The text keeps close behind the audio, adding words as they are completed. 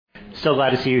So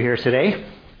glad to see you here today.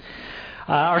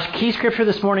 Our key scripture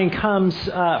this morning comes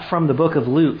from the book of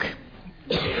Luke.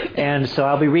 And so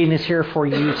I'll be reading this here for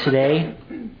you today.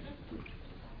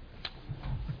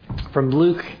 From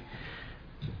Luke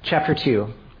chapter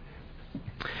 2.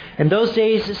 In those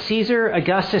days, Caesar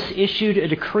Augustus issued a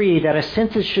decree that a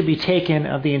census should be taken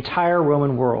of the entire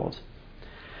Roman world.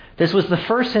 This was the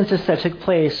first census that took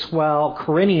place while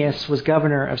Quirinius was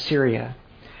governor of Syria.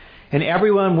 And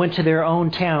everyone went to their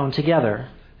own town together.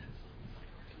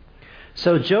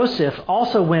 So Joseph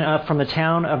also went up from the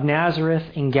town of Nazareth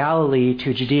in Galilee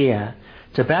to Judea,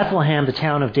 to Bethlehem, the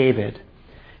town of David,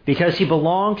 because he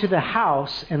belonged to the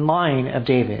house and line of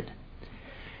David.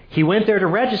 He went there to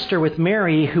register with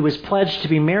Mary, who was pledged to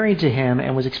be married to him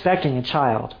and was expecting a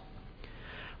child.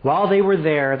 While they were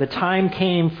there, the time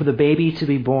came for the baby to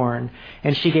be born,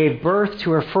 and she gave birth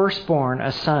to her firstborn,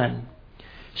 a son.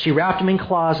 She wrapped him in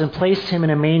cloths and placed him in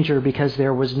a manger because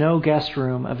there was no guest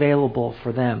room available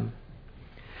for them.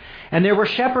 And there were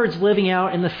shepherds living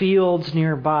out in the fields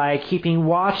nearby, keeping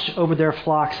watch over their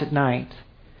flocks at night.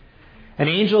 An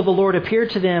angel of the Lord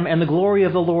appeared to them, and the glory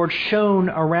of the Lord shone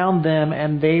around them,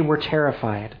 and they were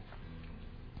terrified.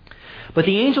 But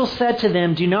the angel said to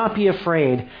them, "Do not be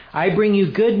afraid. I bring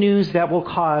you good news that will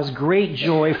cause great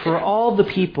joy for all the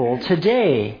people.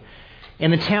 Today, in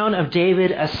the town of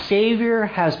David, a Savior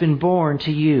has been born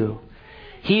to you.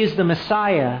 He is the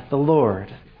Messiah, the Lord.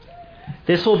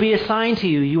 This will be a sign to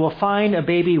you. You will find a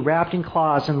baby wrapped in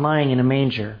cloths and lying in a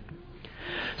manger."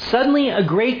 Suddenly, a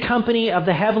great company of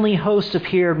the heavenly host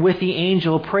appeared with the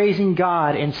angel, praising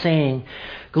God and saying,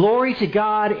 "Glory to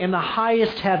God in the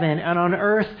highest heaven, and on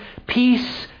earth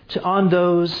peace on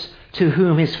those to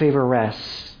whom his favor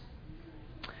rests."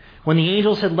 When the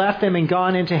angels had left them and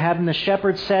gone into heaven, the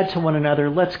shepherds said to one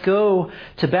another, "Let's go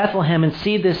to Bethlehem and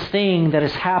see this thing that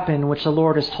has happened, which the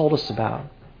Lord has told us about."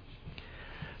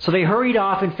 So they hurried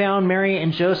off and found Mary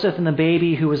and Joseph and the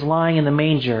baby who was lying in the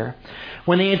manger.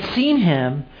 When they had seen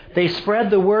him, they spread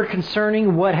the word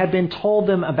concerning what had been told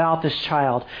them about this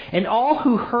child. And all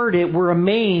who heard it were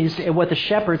amazed at what the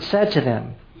shepherds said to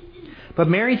them. But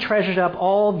Mary treasured up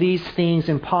all these things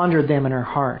and pondered them in her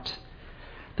heart.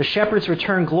 The shepherds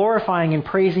returned, glorifying and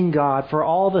praising God for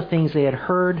all the things they had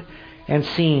heard and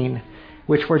seen,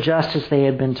 which were just as they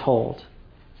had been told.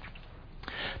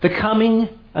 The coming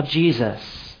of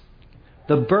Jesus,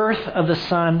 the birth of the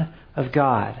Son of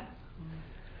God.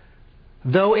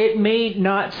 Though it may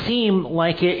not seem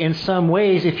like it in some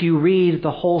ways if you read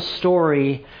the whole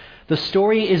story, the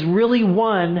story is really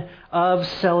one of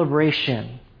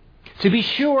celebration. To be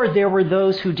sure, there were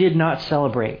those who did not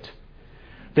celebrate.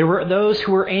 There were those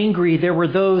who were angry. There were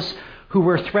those who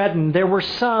were threatened. There were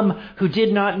some who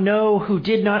did not know, who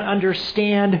did not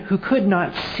understand, who could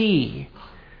not see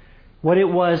what it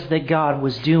was that God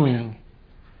was doing.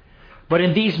 But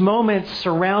in these moments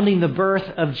surrounding the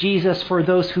birth of Jesus, for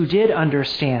those who did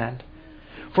understand,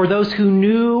 for those who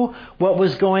knew what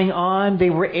was going on, they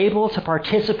were able to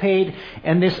participate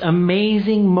in this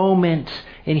amazing moment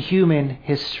in human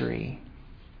history,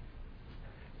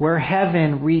 where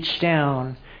heaven reached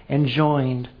down and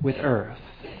joined with earth,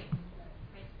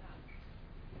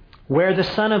 where the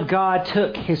Son of God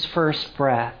took his first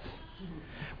breath,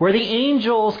 where the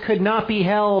angels could not be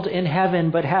held in heaven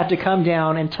but had to come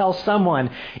down and tell someone,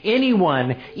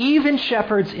 anyone, even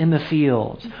shepherds in the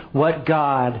field, what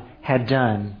God had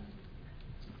done.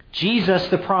 Jesus,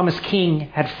 the promised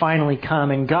King, had finally come,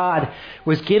 and God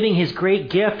was giving his great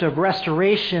gift of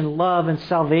restoration, love, and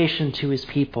salvation to his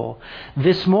people.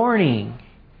 This morning,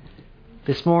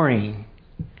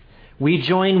 we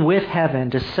join with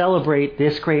heaven to celebrate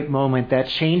this great moment that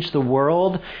changed the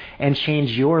world and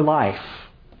changed your life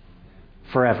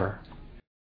forever.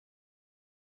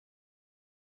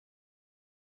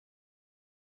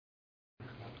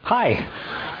 Hi.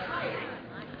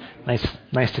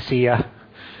 Nice to see you.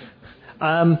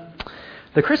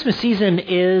 The Christmas season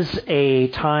is a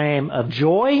time of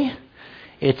joy,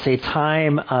 it's a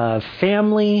time of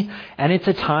family, and it's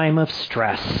a time of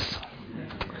stress.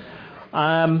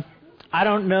 I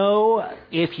don't know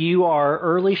if you are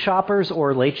early shoppers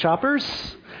or late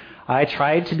shoppers. I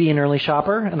tried to be an early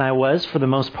shopper, and I was for the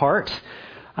most part.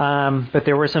 But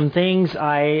there were some things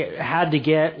I had to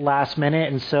get last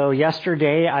minute, and so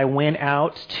yesterday I went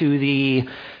out to the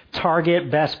Target,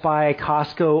 Best Buy,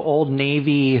 Costco, Old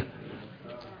Navy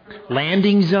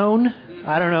landing zone.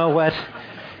 I don't know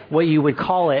what you would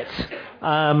call it.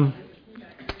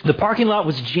 The parking lot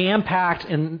was jam-packed,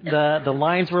 and the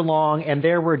lines were long, and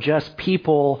there were just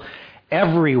people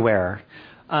everywhere.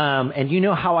 And you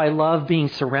know how I love being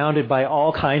surrounded by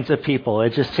all kinds of people.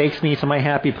 It just takes me to my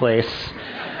happy place.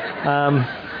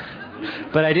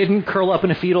 But I didn't curl up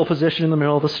in a fetal position in the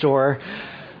middle of the store.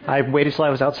 I waited till I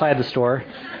was outside the store.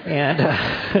 And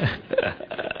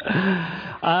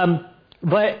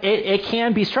but it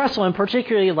can be stressful, and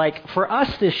particularly like for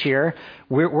us this year,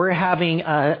 we're having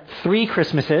 3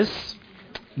 Christmases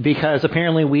because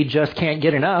apparently we just can't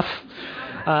get enough.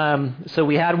 So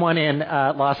we had one in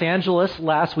Los Angeles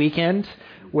last weekend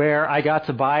where I got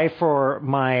to buy for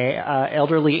my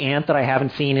elderly aunt that I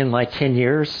haven't seen in like 10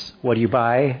 years. What do you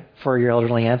buy for your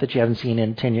elderly aunt that you haven't seen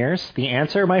in 10 years? The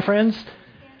answer, my friends?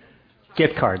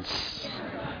 Gift cards.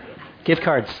 Gift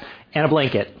cards and a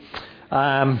blanket.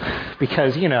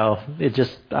 Because, it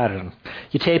just, I don't know.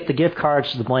 You tape the gift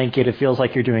cards to the blanket, it feels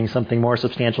like you're doing something more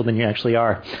substantial than you actually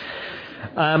are.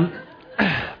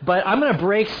 But I'm going to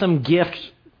break some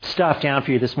gift stuff down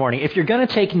for you this morning. If you're going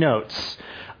to take notes,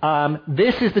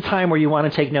 this is the time where you want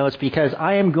to take notes because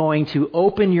I am going to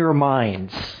open your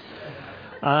minds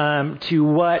to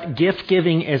what gift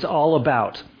giving is all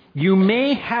about. You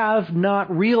may have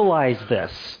not realized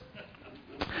this,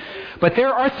 but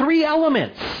there are 3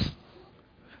 elements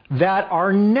that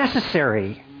are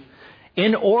necessary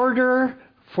in order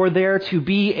for there to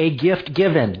be a gift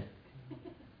given.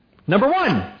 Number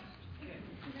 1,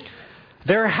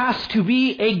 there has to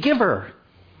be a giver.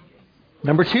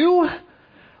 Number 2,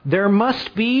 there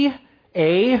must be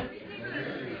a...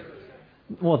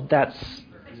 Well, that's...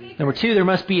 Number 2, there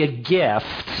must be a gift.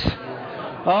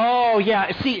 Oh,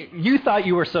 yeah. See, you thought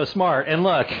you were so smart. And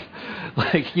look,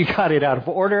 like you got it out of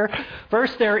order.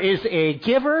 First, there is a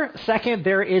giver. Second,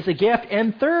 there is a gift.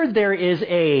 And third, there is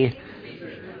a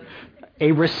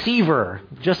receiver,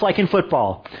 just like in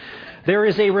football. There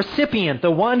is a recipient,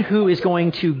 the one who is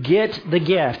going to get the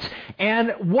gift.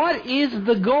 And what is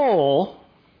the goal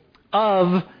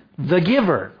of the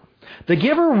giver? The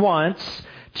giver wants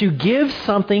to give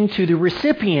something to the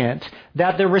recipient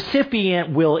that the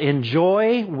recipient will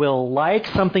enjoy, will like,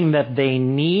 something that they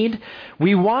need.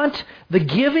 We want the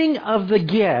giving of the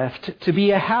gift to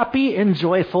be a happy and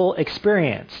joyful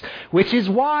experience, which is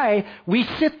why we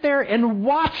sit there and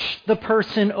watch the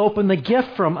person open the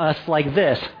gift from us like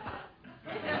this.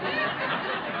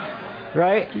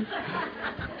 Right?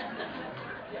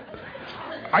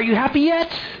 Are you happy yet?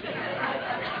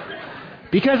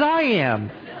 Because I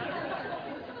am.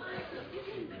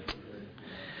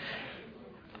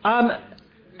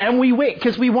 And we wait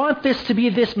because we want this to be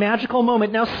this magical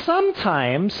moment. Now,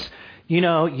 sometimes,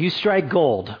 you strike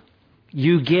gold.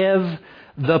 You give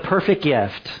the perfect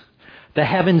gift. The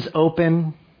heavens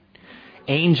open.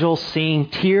 Angels sing.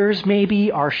 Tears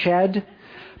maybe are shed.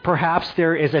 Perhaps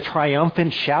there is a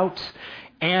triumphant shout.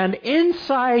 And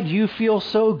inside you feel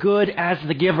so good as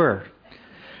the giver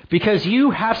because you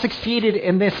have succeeded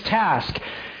in this task.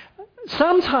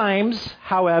 Sometimes,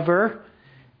 however,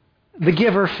 the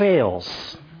giver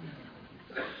fails.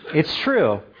 It's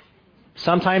true.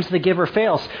 Sometimes the giver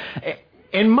fails.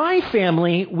 In my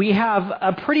family, we have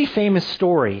a pretty famous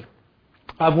story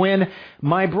of when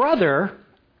my brother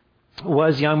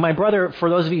was young. My brother, for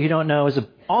those of you who don't know, is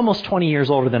almost 20 years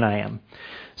older than I am.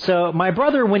 So my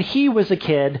brother, when he was a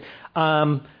kid,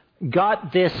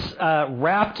 got this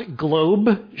wrapped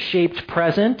globe-shaped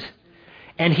present,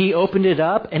 and he opened it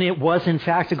up, and it was, in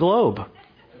fact, a globe.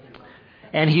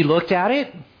 And he looked at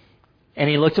it, and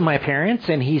he looked at my parents,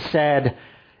 and he said,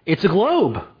 "It's a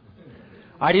globe.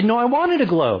 I didn't know I wanted a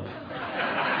globe."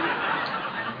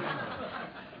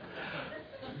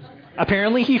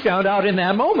 Apparently, he found out in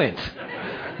that moment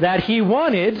that he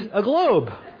wanted a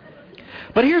globe.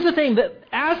 But here's the thing, that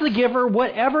as the giver,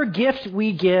 whatever gift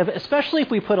we give, especially if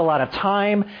we put a lot of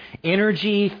time,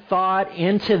 energy, thought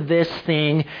into this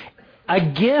thing, a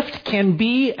gift can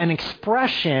be an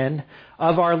expression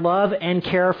of our love and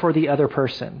care for the other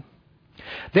person.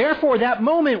 Therefore, that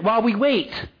moment while we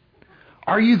wait,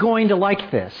 are you going to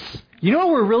like this? You know what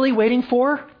we're really waiting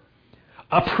for?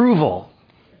 Approval.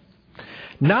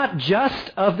 Not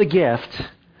just of the gift,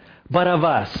 but of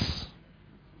us.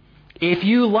 If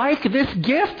you like this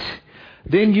gift,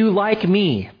 then you like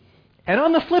me. And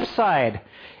on the flip side,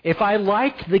 if I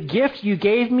like the gift you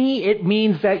gave me, it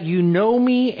means that you know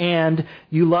me and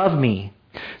you love me.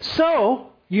 So,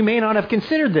 you may not have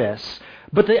considered this,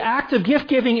 but the act of gift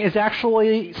giving is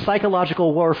actually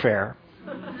psychological warfare.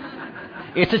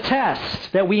 It's a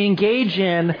test that we engage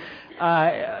in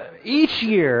each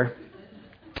year.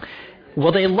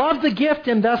 Will they love the gift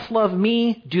and thus love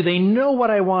me? Do they know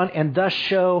what I want and thus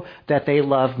show that they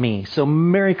love me? So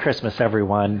Merry Christmas,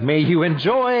 everyone. May you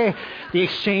enjoy the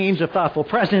exchange of thoughtful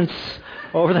presents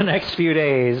over the next few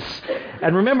days.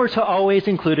 And remember to always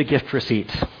include a gift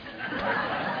receipt.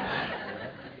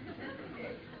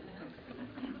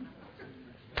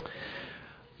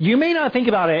 You may not think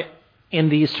about it in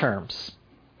these terms.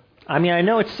 I mean, I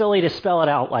know it's silly to spell it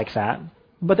out like that,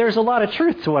 but there's a lot of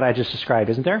truth to what I just described,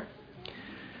 isn't there?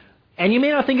 And you may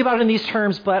not think about it in these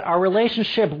terms, but our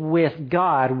relationship with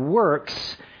God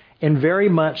works in very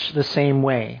much the same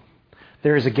way.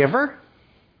 There is a giver,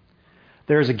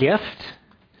 there is a gift,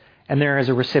 and there is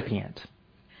a recipient.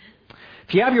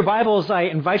 If you have your Bibles, I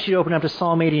invite you to open up to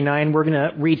Psalm 89. We're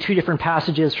going to read two different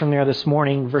passages from there this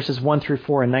morning, verses 1 through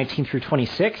 4 and 19 through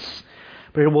 26,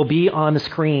 but it will be on the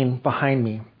screen behind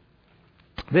me.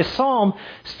 This psalm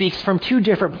speaks from two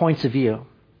different points of view.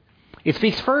 It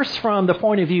speaks first from the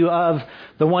point of view of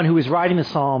the one who is writing the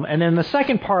psalm, and then the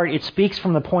second part, it speaks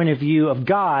from the point of view of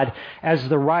God as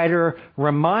the writer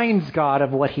reminds God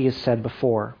of what he has said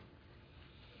before.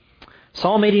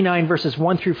 Psalm 89, verses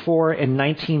 1 through 4 and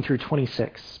 19 through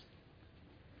 26.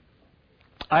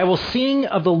 I will sing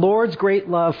of the Lord's great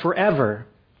love forever.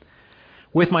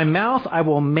 With my mouth I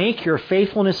will make your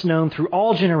faithfulness known through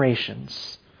all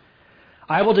generations.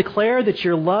 I will declare that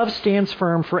your love stands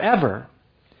firm forever,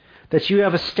 that you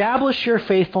have established your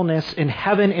faithfulness in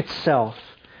heaven itself.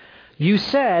 You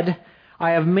said,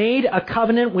 I have made a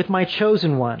covenant with my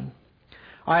chosen one.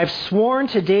 I have sworn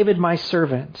to David my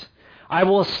servant. I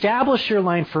will establish your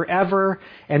line forever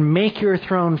and make your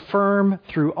throne firm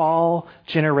through all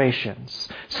generations.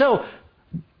 So,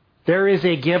 there is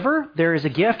a giver, there is a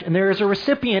gift, and there is a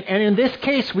recipient. And in this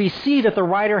case, we see that the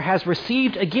writer has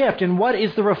received a gift. And what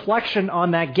is the reflection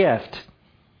on that gift?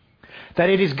 That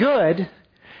it is good,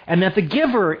 and that the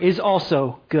giver is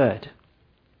also good.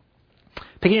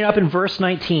 Picking it up in verse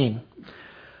 19.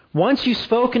 Once you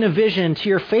spoke in a vision to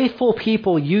your faithful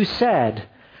people, you said,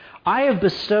 I have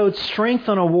bestowed strength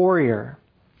on a warrior.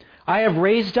 I have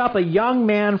raised up a young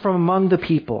man from among the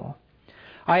people.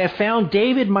 I have found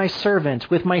David my servant.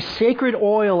 With my sacred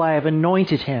oil I have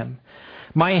anointed him.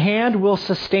 My hand will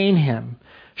sustain him.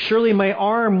 Surely my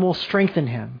arm will strengthen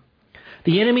him.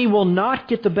 The enemy will not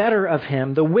get the better of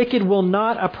him. The wicked will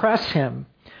not oppress him.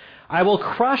 I will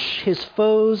crush his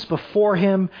foes before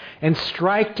him and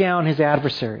strike down his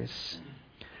adversaries.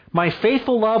 My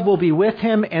faithful love will be with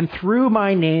him, and through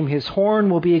my name his horn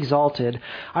will be exalted.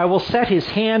 I will set his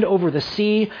hand over the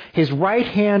sea, his right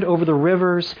hand over the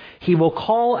rivers. He will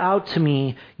call out to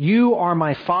me, you are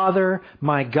my Father,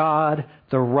 my God,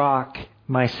 the rock,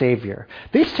 my Savior.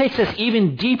 This takes us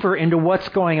even deeper into what's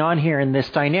going on here in this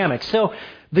dynamic. So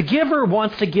the giver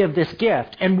wants to give this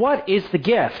gift. And what is the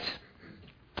gift?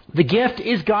 The gift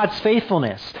is God's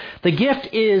faithfulness. The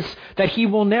gift is that he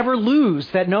will never lose,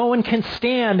 that no one can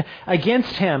stand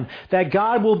against him, that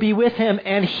God will be with him,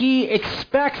 and he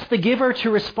expects the giver to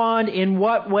respond in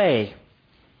what way?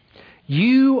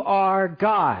 You are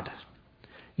God.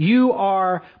 You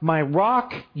are my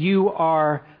rock. You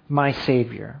are my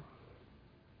Savior.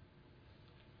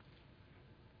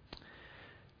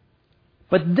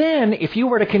 But then, if you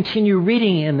were to continue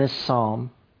reading in this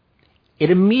psalm, it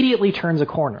immediately turns a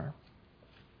corner.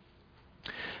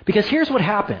 Because here's what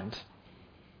happened.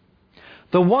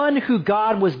 The one who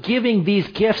God was giving these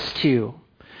gifts to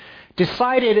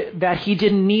decided that he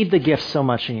didn't need the gifts so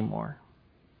much anymore.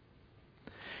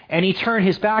 And he turned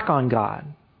his back on God.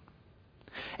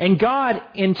 And God,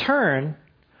 in turn,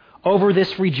 over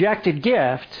this rejected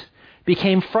gift,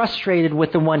 became frustrated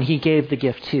with the one he gave the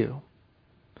gift to.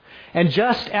 And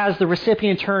just as the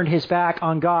recipient turned his back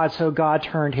on God, so God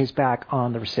turned his back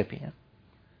on the recipient.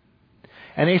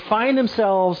 And they find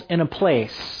themselves in a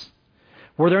place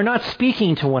where they're not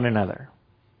speaking to one another,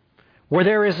 where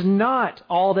there is not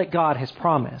all that God has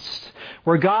promised,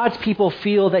 where God's people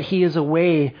feel that he is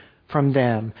away from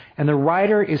them. And the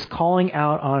writer is calling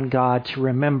out on God to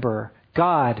remember,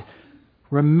 God,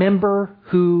 remember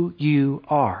who you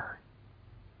are.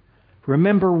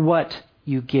 Remember what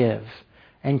you give.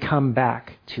 And come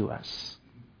back to us.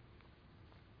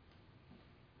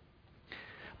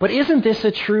 But isn't this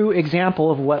a true example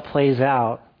of what plays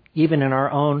out even in our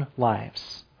own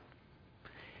lives?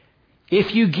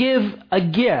 If you give a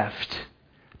gift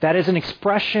that is an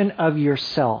expression of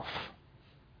yourself,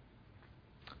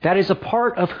 that is a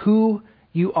part of who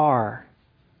you are,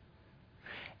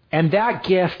 and that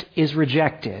gift is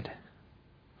rejected,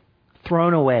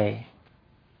 thrown away,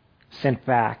 sent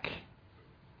back,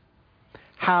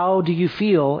 how do you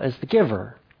feel as the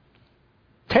giver?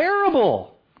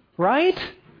 Terrible, right?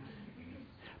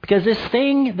 Because this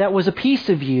thing that was a piece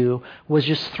of you was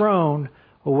just thrown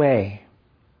away.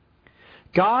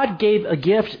 God gave a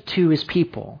gift to his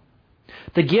people.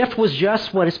 The gift was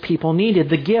just what his people needed.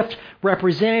 The gift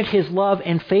represented his love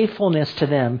and faithfulness to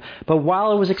them. But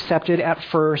while it was accepted at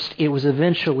first, it was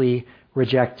eventually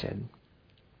rejected.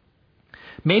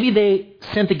 Maybe they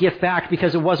sent the gift back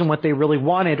because it wasn't what they really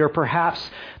wanted, or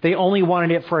perhaps they only wanted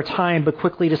it for a time but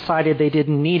quickly decided they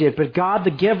didn't need it. But God,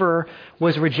 the giver,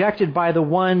 was rejected by the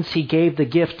ones he gave the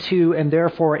gift to, and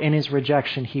therefore in his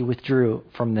rejection he withdrew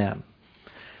from them.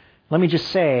 Let me just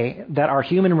say that our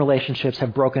human relationships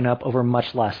have broken up over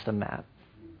much less than that.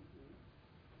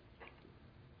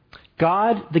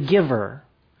 God, the giver,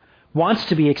 wants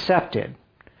to be accepted.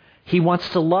 He wants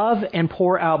to love and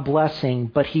pour out blessing,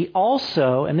 but he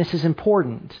also, and this is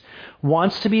important,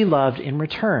 wants to be loved in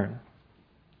return.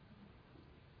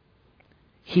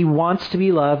 He wants to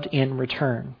be loved in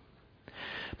return.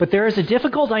 But there is a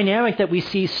difficult dynamic that we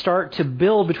see start to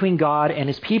build between God and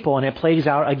his people, and it plays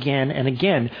out again and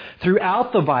again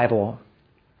throughout the Bible.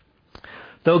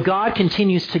 Though God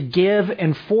continues to give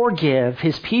and forgive,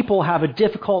 his people have a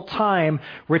difficult time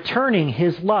returning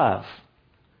his love.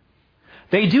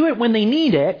 They do it when they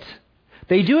need it.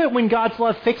 They do it when God's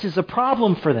love fixes a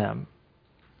problem for them.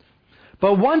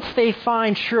 But once they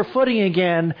find sure footing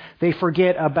again, they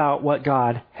forget about what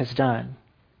God has done.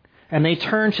 And they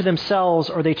turn to themselves,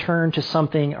 or they turn to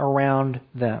something around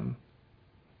them.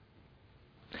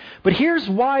 But here's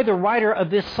why the writer of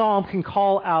this psalm can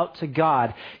call out to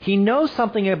God. He knows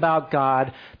something about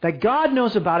God that God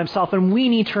knows about himself, and we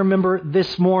need to remember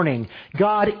this morning.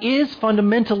 God is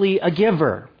fundamentally a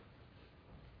giver.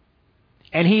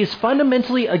 And he is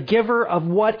fundamentally a giver of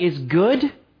what is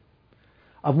good,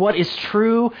 of what is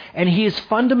true, and he is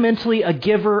fundamentally a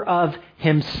giver of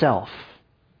himself.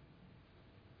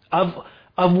 Of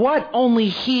what only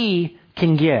he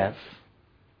can give.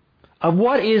 Of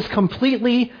what is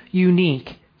completely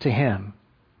unique to him.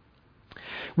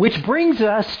 Which brings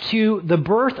us to the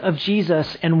birth of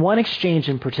Jesus and one exchange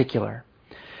in particular.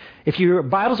 If your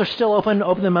Bibles are still open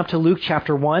them up to Luke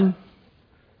chapter 1.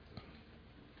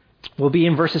 We'll be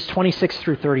in verses 26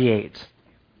 through 38.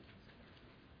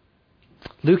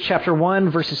 Luke chapter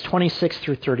 1, verses 26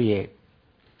 through 38.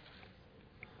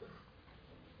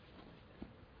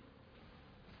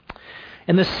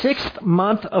 In the 6th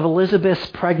month of Elizabeth's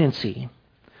pregnancy,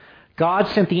 God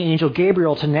sent the angel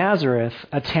Gabriel to Nazareth,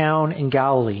 a town in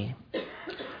Galilee,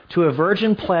 to a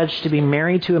virgin pledged to be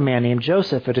married to a man named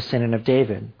Joseph, a descendant of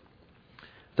David.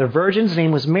 The virgin's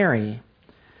name was Mary.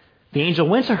 The angel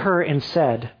went to her and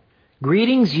said,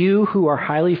 "Greetings, you who are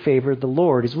highly favored, the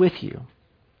Lord is with you."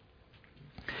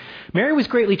 Mary was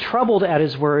greatly troubled at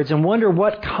his words and wondered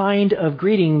what kind of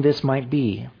greeting this might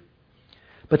be.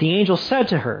 But the angel said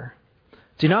to her,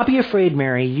 "Do not be afraid,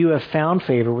 Mary, you have found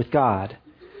favor with God.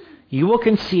 You will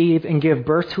conceive and give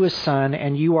birth to a son,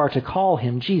 and you are to call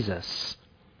him Jesus.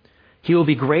 He will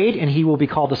be great, and he will be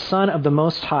called the Son of the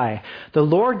Most High. The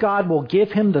Lord God will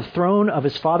give him the throne of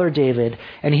his father David,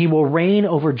 and he will reign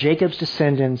over Jacob's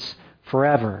descendants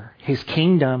forever. His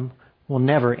kingdom will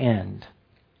never end."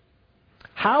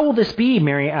 "How will this be?"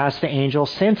 Mary asked the angel,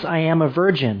 "since I am a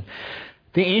virgin?"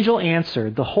 The angel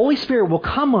answered, "The Holy Spirit will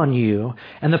come on you,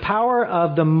 and the power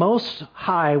of the Most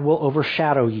High will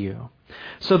overshadow you.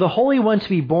 So the Holy One to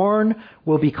be born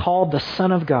will be called the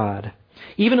Son of God.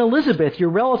 Even Elizabeth, your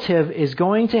relative, is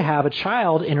going to have a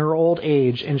child in her old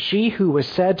age, and she who was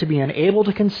said to be unable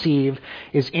to conceive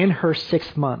is in her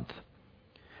 6th month.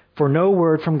 For no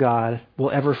word from God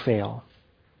will ever fail."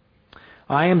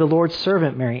 "I am the Lord's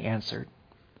servant," Mary answered.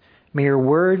 "May your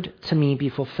word to me be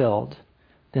fulfilled."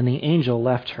 Then the angel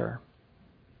left her.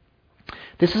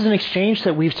 This is an exchange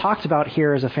that we've talked about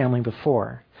here as a family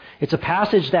before. It's a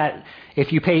passage that,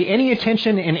 if you pay any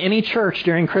attention in any church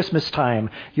during Christmas time,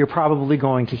 you're probably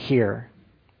going to hear.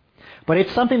 But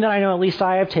it's something that I know at least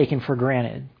I have taken for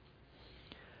granted.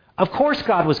 Of course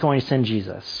God was going to send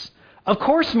Jesus. Of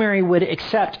course Mary would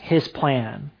accept his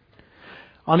plan.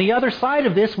 On the other side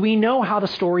of this, we know how the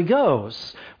story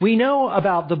goes. We know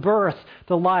about the birth,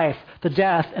 the life, the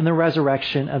death, and the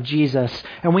resurrection of Jesus.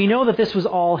 And we know that this was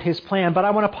all his plan. But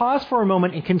I want to pause for a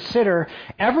moment and consider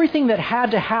everything that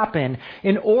had to happen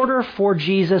in order for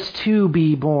Jesus to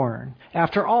be born.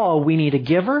 After all, we need a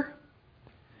giver,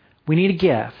 we need a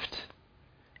gift,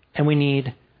 and we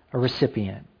need a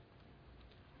recipient.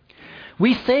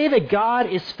 We say that God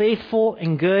is faithful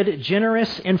and good,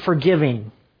 generous and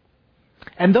forgiving.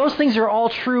 And those things are all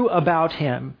true about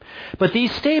him. But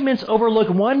these statements overlook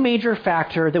one major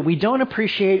factor that we don't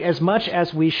appreciate as much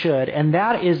as we should, and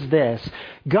that is this.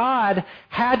 God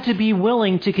had to be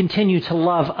willing to continue to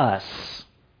love us.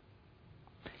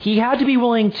 He had to be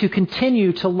willing to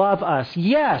continue to love us.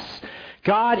 Yes,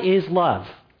 God is love.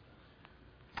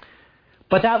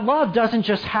 But that love doesn't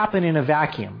just happen in a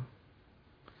vacuum.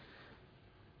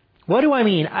 What do I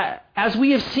mean? As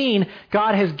we have seen,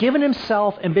 God has given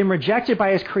himself and been rejected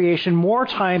by his creation more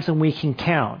times than we can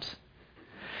count.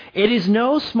 It is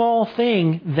no small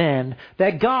thing, then,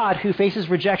 that God, who faces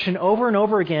rejection over and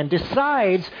over again,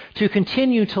 decides to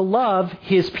continue to love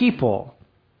his people.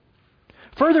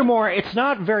 Furthermore, it's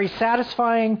not very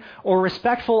satisfying or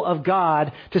respectful of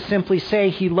God to simply say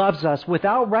he loves us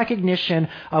without recognition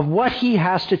of what he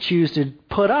has to choose to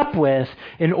put up with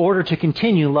in order to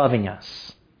continue loving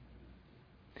us.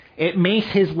 It makes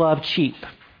his love cheap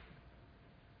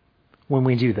when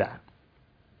we do that.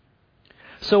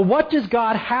 So what does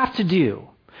God have to do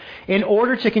in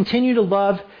order to continue to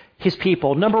love his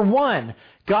people? Number one,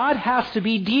 God has to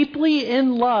be deeply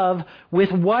in love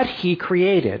with what he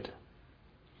created.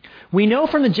 We know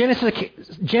from the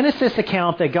Genesis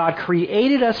account that God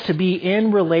created us to be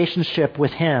in relationship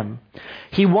with him.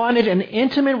 He wanted an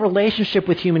intimate relationship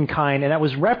with humankind, and that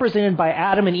was represented by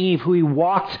Adam and Eve, who he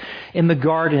walked in the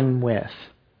garden with.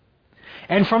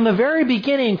 And from the very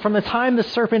beginning, from the time the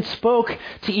serpent spoke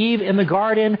to Eve in the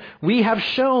garden, we have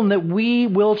shown that we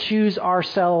will choose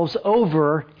ourselves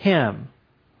over him.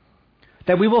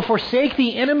 That we will forsake the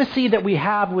intimacy that we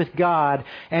have with God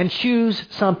and choose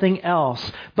something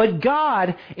else. But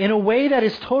God, in a way that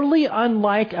is totally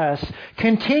unlike us,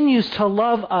 continues to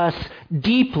love us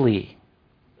deeply.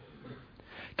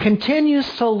 Continues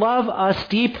to love us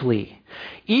deeply,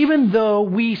 even though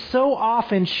we so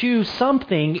often choose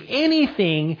something,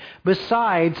 anything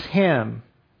besides him.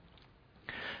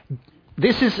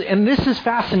 This is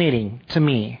fascinating to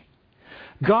me.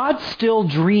 God still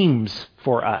dreams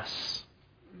for us.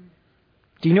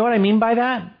 Do you know what I mean by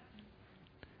that?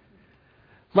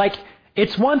 Like,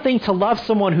 it's one thing to love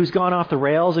someone who's gone off the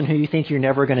rails and who you think you're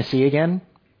never going to see again.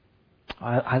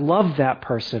 I love that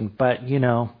person, but,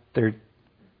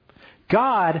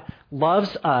 God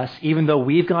loves us even though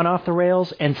we've gone off the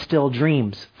rails and still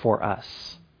dreams for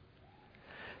us.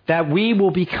 That we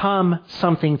will become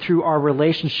something through our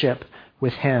relationship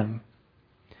with him.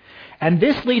 And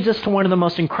this leads us to one of the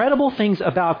most incredible things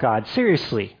about God.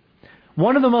 Seriously.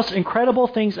 One of the most incredible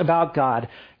things about God.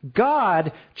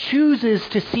 God chooses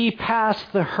to see past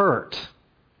the hurt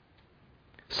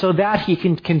so that he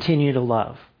can continue to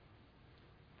love.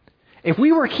 If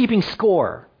we were keeping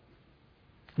score,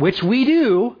 which we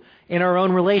do in our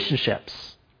own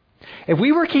relationships, if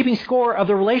we were keeping score of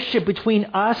the relationship between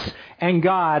us and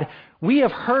God, we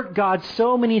have hurt God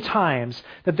so many times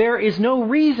that there is no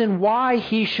reason why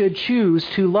he should choose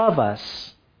to love us.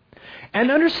 And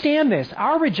understand this,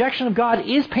 our rejection of God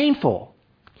is painful.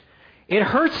 It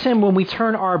hurts him when we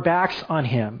turn our backs on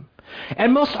him.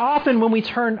 And most often when we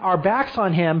turn our backs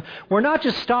on him, we're not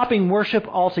just stopping worship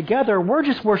altogether, we're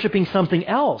just worshiping something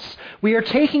else. We are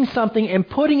taking something and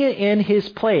putting it in his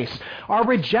place. Our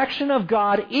rejection of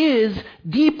God is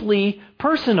deeply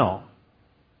personal.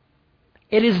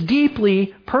 It is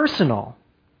deeply personal.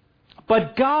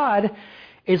 But God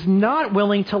is not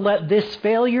willing to let this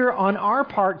failure on our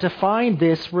part define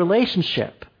this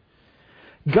relationship.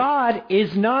 God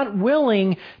is not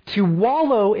willing to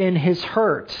wallow in his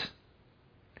hurt.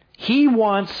 He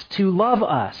wants to love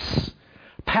us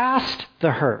past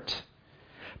the hurt,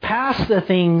 past the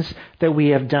things that we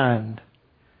have done.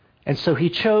 And so he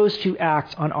chose to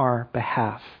act on our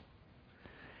behalf,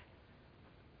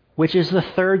 which is the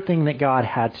third thing that God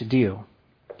had to do.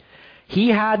 He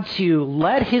had to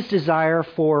let his desire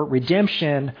for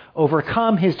redemption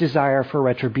overcome his desire for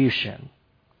retribution.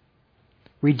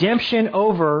 Redemption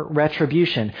over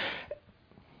retribution.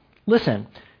 Listen,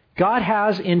 God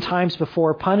has in times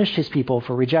before punished his people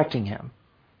for rejecting him.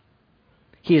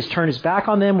 He has turned his back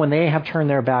on them when they have turned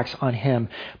their backs on him.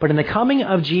 But in the coming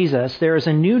of Jesus, there is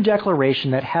a new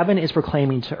declaration that heaven is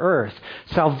proclaiming to earth.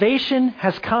 Salvation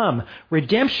has come.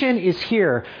 Redemption is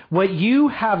here. What you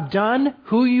have done,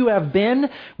 who you have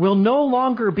been, will no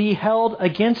longer be held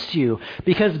against you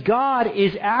because God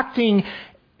is acting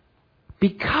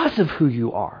because of who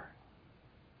you are.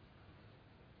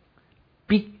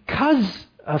 Because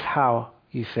of how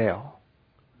you fail.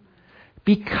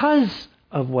 Because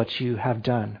of what you have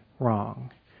done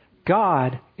wrong.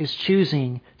 God is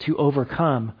choosing to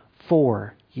overcome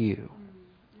for you.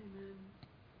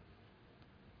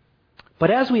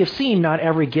 But as we have seen, not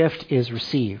every gift is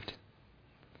received.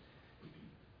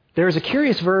 There is a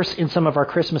curious verse in some of our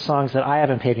Christmas songs that I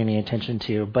haven't paid any attention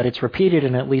to, but it's repeated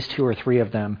in at least 2 or 3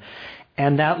 of them.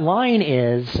 And that line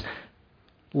is,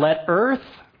 "Let earth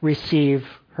receive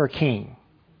her king."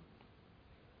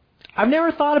 I've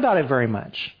never thought about it very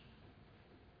much.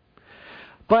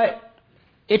 But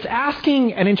it's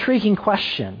asking an intriguing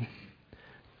question.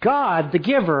 God, the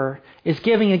giver, is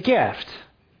giving a gift.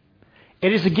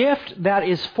 It is a gift that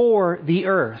is for the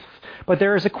earth. But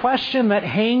there is a question that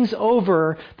hangs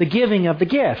over the giving of the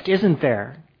gift, isn't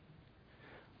there?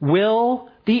 Will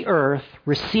the earth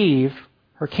receive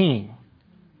her king?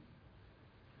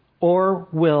 Or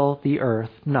will the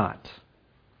earth not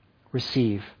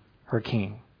receive her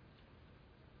king?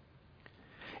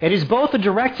 It is both a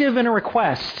directive and a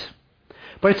request,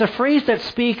 but it's a phrase that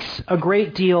speaks a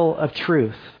great deal of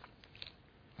truth.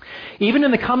 Even in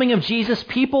the coming of Jesus,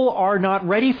 people are not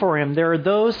ready for him. There are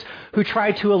those who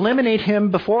tried to eliminate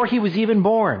him before he was even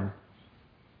born.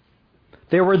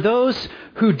 There were those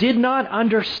who did not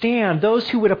understand, those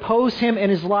who would oppose him in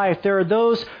his life. There are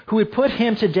those who would put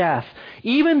him to death.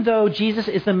 Even though Jesus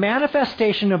is the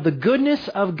manifestation of the goodness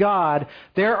of God,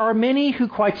 there are many who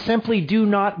quite simply do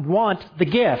not want the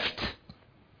gift.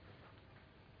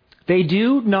 They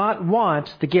do not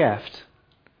want the gift.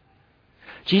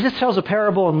 Jesus tells a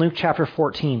parable in Luke chapter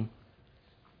 14,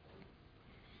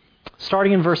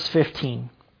 starting in verse 15.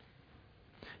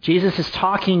 Jesus is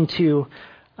talking to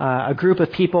a group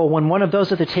of people. When one of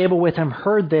those at the table with him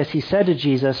heard this, he said to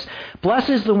Jesus,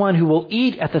 "Blessed is the one who will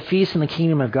eat at the feast in the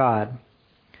kingdom of God."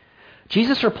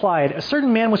 Jesus replied, "A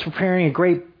certain man was preparing a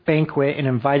great banquet and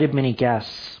invited many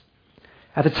guests.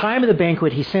 At the time of the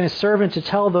banquet, he sent his servant to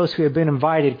tell those who had been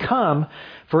invited, 'Come,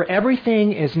 for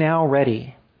everything is now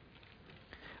ready.'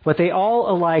 But they all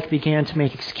alike began to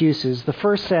make excuses. The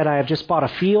first said, 'I have just bought a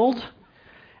field,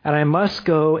 and I must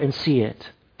go and see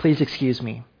it. Please excuse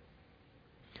me.'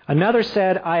 Another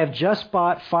said, 'I have just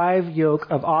bought 5 yoke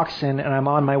of oxen, and I'm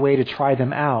on my way to try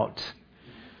them out.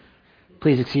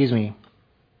 Please excuse me.'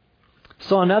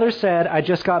 So another said, 'I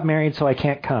just got married, so I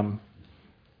can't come.'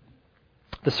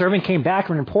 The servant came back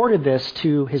and reported this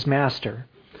to his master.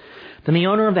 Then the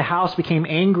owner of the house became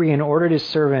angry and ordered his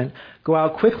servant, 'Go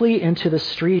out quickly into the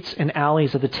streets and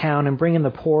alleys of the town and bring in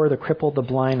the poor, the crippled, the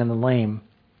blind, and the lame.'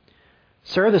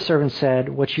 'Sir,' the servant said,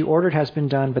 'what you ordered has been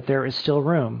done, but there is still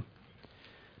room.'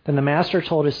 Then the master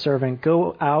told his servant,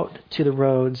 'Go out to the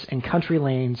roads and country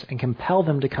lanes and compel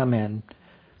them to come in,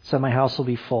 so my house will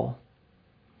be full.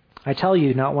 I tell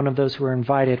you, not one of those who are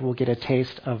invited will get a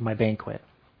taste of my banquet.'"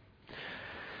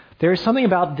 There is something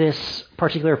about this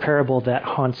particular parable that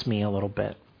haunts me a little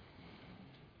bit.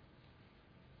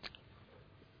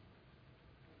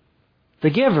 The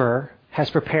giver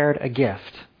has prepared a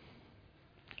gift,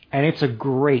 and it's a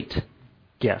great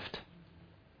gift.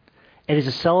 It is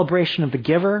a celebration of the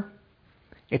giver.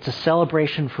 It's a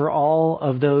celebration for all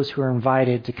of those who are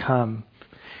invited to come.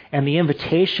 And the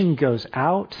invitation goes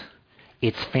out.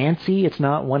 It's fancy. It's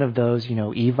not one of those,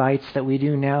 Evites that we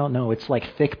do now. No, it's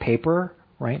like thick paper,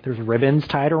 right? There's ribbons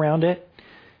tied around it.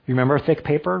 You remember thick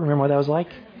paper? Remember what that was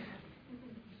like?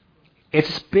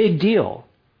 It's a big deal.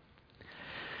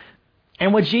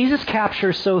 And what Jesus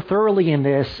captures so thoroughly in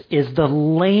this is the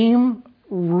lame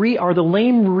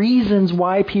reasons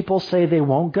why people say they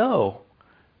won't go.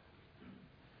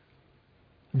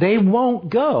 They won't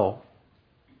go.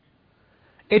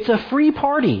 It's a free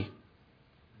party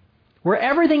where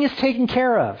everything is taken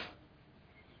care of.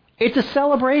 It's a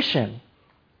celebration.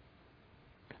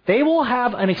 They will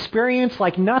have an experience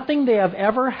like nothing they have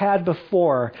ever had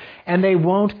before, and they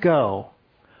won't go.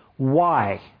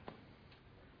 Why?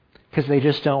 Because they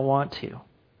just don't want to.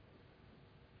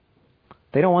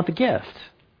 They don't want the gift.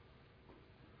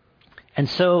 And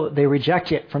so they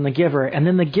reject it from the giver. And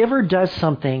then the giver does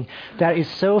something that is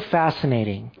so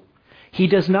fascinating. He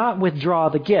does not withdraw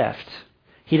the gift.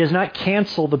 He does not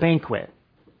cancel the banquet,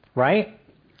 right?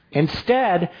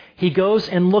 Instead, he goes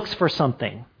and looks for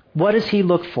something. What does he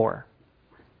look for?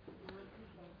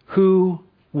 Who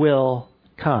will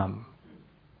come?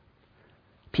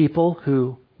 People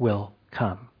who will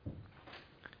come.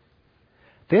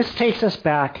 This takes us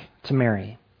back to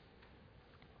Mary.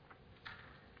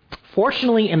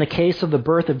 Fortunately, in the case of the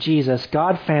birth of Jesus,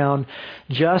 God found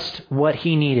just what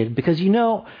he needed. Because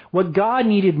what God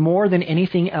needed more than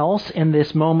anything else in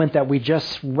this moment that we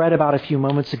just read about a few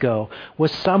moments ago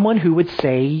was someone who would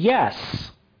say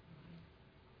yes.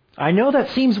 I know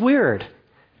that seems weird,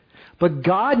 but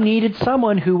God needed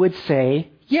someone who would say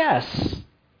yes.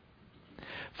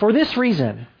 For this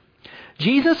reason,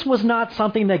 Jesus was not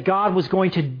something that God was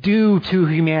going to do to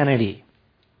humanity.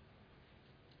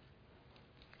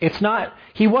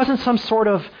 He wasn't some sort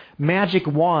of magic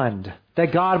wand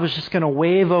that God was just going to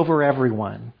wave over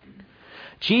everyone.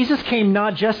 Jesus came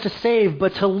not just to save,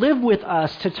 but to live with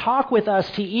us, to talk with us,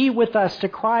 to eat with us, to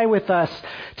cry with us,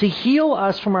 to heal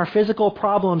us from our physical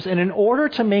problems. And in order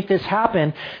to make this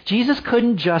happen, Jesus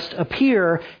couldn't just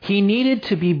appear. He needed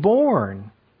to be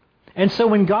born. And so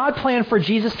when God planned for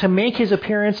Jesus to make his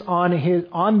appearance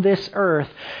on this earth,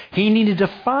 he needed to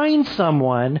find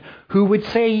someone who would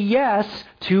say yes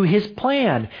to his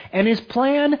plan. And his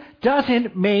plan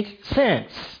doesn't make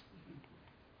sense.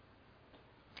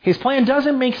 His plan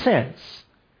doesn't make sense.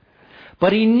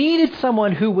 But he needed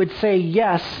someone who would say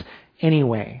yes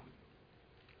anyway.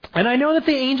 And I know that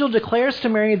the angel declares to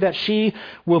Mary that she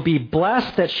will be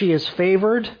blessed, that she is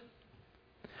favored.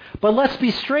 But let's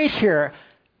be straight here.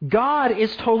 God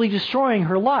is totally destroying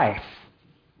her life.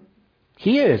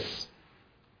 He is.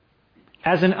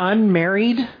 As an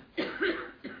unmarried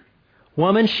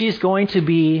woman, she's going to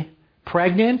be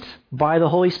pregnant by the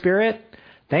Holy Spirit.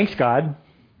 Thanks, God.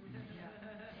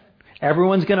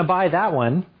 Everyone's going to buy that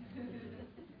one.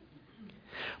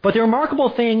 But the remarkable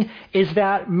thing is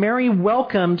that Mary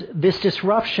welcomed this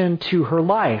disruption to her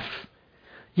life.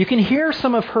 You can hear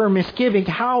some of her misgiving.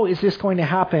 How is this going to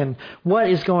happen? What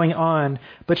is going on?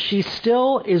 But she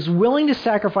still is willing to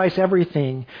sacrifice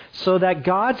everything so that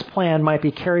God's plan might be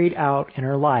carried out in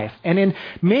her life. And in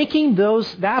making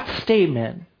that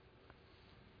statement,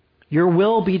 your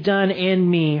will be done in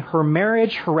me, her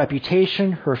marriage, her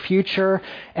reputation, her future,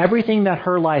 everything that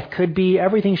her life could be,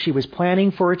 everything she was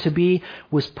planning for it to be,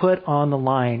 was put on the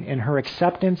line in her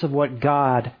acceptance of what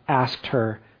God asked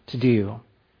her to do.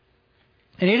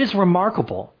 And it is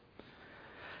remarkable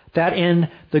that in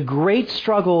the great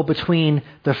struggle between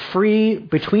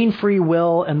free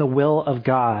will and the will of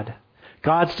God,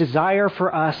 God's desire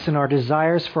for us and our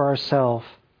desires for ourselves,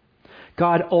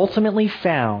 God ultimately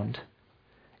found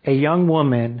a young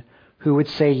woman who would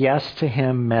say yes to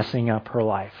him messing up her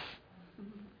life.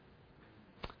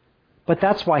 But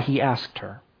that's why he asked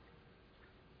her.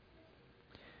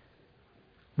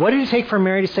 What did it take for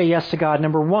Mary to say yes to God?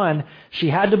 Number one, she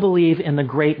had to believe in the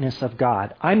greatness of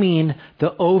God. I mean,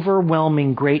 the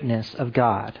overwhelming greatness of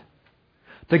God.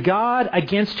 The God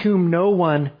against whom no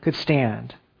one could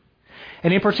stand.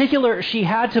 And in particular, she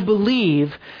had to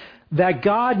believe that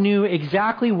God knew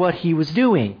exactly what he was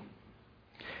doing.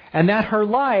 And that her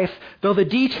life, though the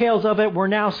details of it were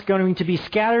now going to be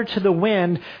scattered to the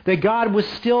wind, that God was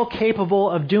still capable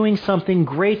of doing something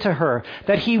great to her.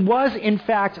 That he was, in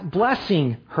fact,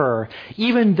 blessing her,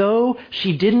 even though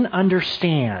she didn't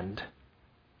understand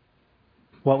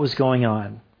what was going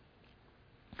on.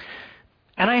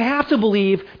 And I have to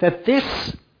believe that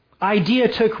this idea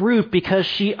took root because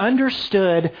she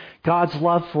understood God's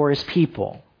love for his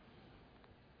people.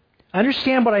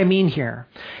 Understand what I mean here.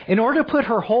 In order to put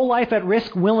her whole life at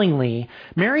risk willingly,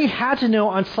 Mary had to know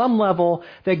on some level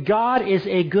that God is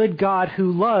a good God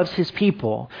who loves his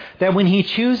people. That when he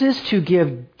chooses to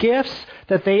give gifts,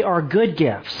 that they are good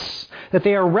gifts. That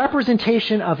they are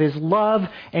representation of his love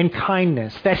and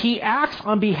kindness. That he acts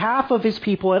on behalf of his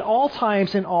people at all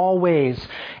times in all ways.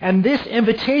 And this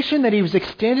invitation that he was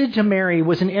extended to Mary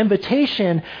was an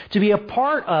invitation to be a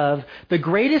part of the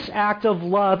greatest act of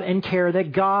love and care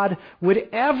that God would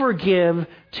ever give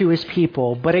to his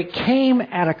people. But it came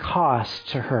at a cost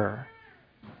to her.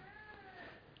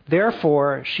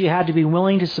 Therefore, she had to be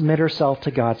willing to submit herself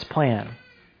to God's plan.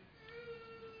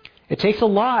 It takes a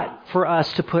lot for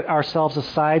us to put ourselves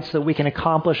aside so that we can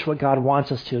accomplish what God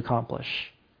wants us to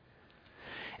accomplish.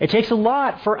 It takes a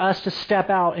lot for us to step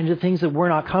out into things that we're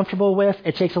not comfortable with.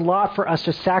 It takes a lot for us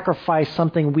to sacrifice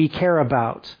something we care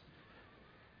about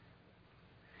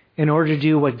in order to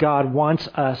do what God wants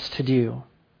us to do.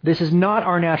 This is not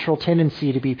our natural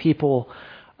tendency to be people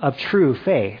of true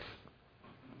faith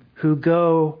who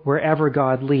go wherever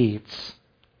God leads.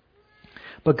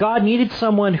 But God needed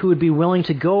someone who would be willing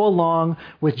to go along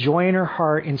with joy in her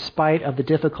heart in spite of the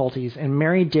difficulties, and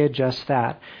Mary did just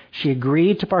that. She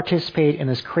agreed to participate in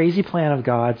this crazy plan of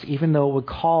God's, even though it would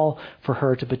call for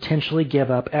her to potentially give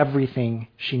up everything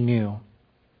she knew.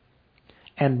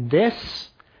 And this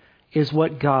is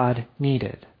what God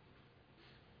needed.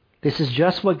 This is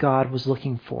just what God was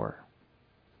looking for.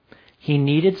 He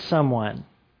needed someone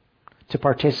to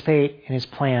participate in his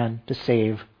plan to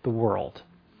save the world.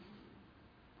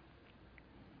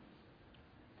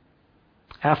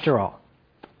 After all,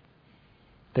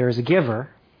 there is a giver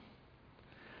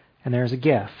and there is a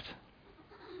gift,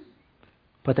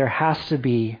 but there has to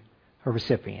be a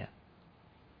recipient.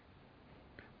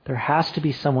 There has to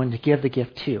be someone to give the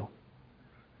gift to.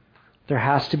 There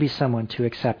has to be someone to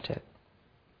accept it.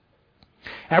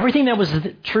 Everything that was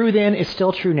true then is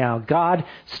still true now. God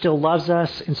still loves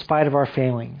us in spite of our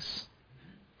failings.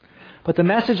 But the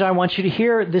message I want you to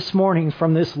hear this morning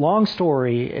from this long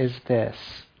story is this.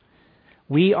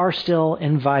 We are still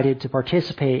invited to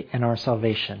participate in our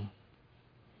salvation.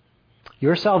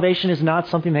 Your salvation is not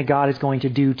something that God is going to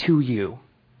do to you.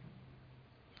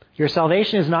 Your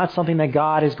salvation is not something that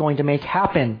God is going to make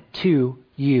happen to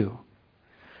you.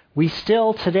 We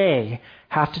still today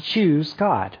have to choose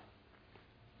God.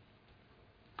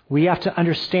 We have to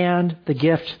understand the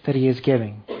gift that he is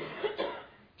giving.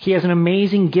 He has an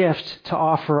amazing gift to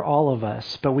offer all of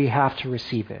us, but we have to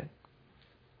receive it.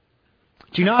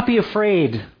 Do not be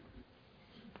afraid.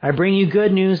 I bring you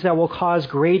good news that will cause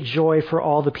great joy for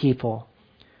all the people.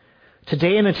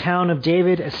 Today in the town of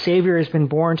David, a Savior has been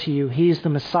born to you. He is the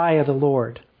Messiah, the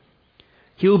Lord.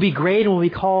 He will be great and will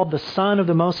be called the Son of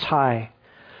the Most High.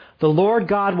 The Lord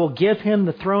God will give him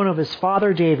the throne of his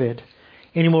father David,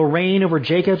 and he will reign over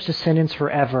Jacob's descendants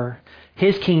forever.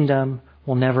 His kingdom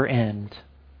will never end.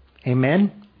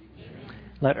 Amen?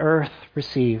 Let earth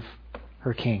receive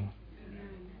her King.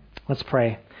 Let's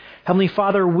pray. Heavenly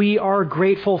Father, we are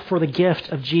grateful for the gift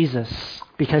of Jesus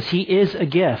because he is a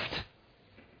gift.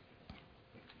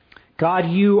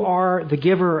 God, you are the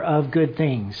giver of good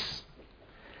things.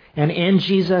 And in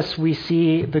Jesus, we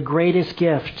see the greatest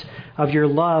gift of your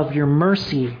love, your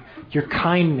mercy, your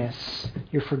kindness,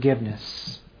 your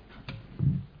forgiveness.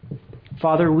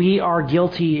 Father, we are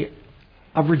guilty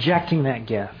of rejecting that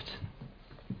gift.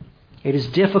 It is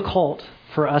difficult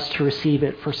for us to receive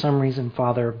it for some reason,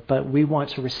 Father, but we want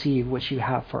to receive what you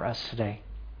have for us today.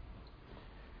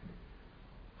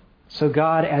 So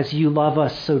God, as you love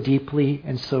us so deeply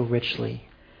and so richly,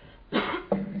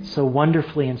 so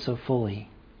wonderfully and so fully,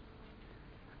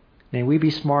 may we be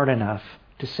smart enough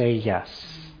to say, yes,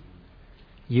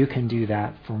 you can do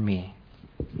that for me.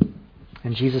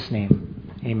 In Jesus'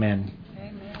 name, amen.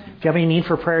 If you have any need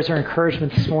for prayers or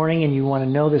encouragement this morning and you want to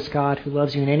know this God who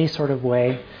loves you in any sort of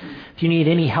way, if you need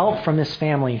any help from this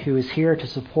family who is here to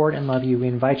support and love you, we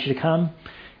invite you to come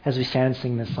as we stand and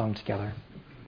sing this song together.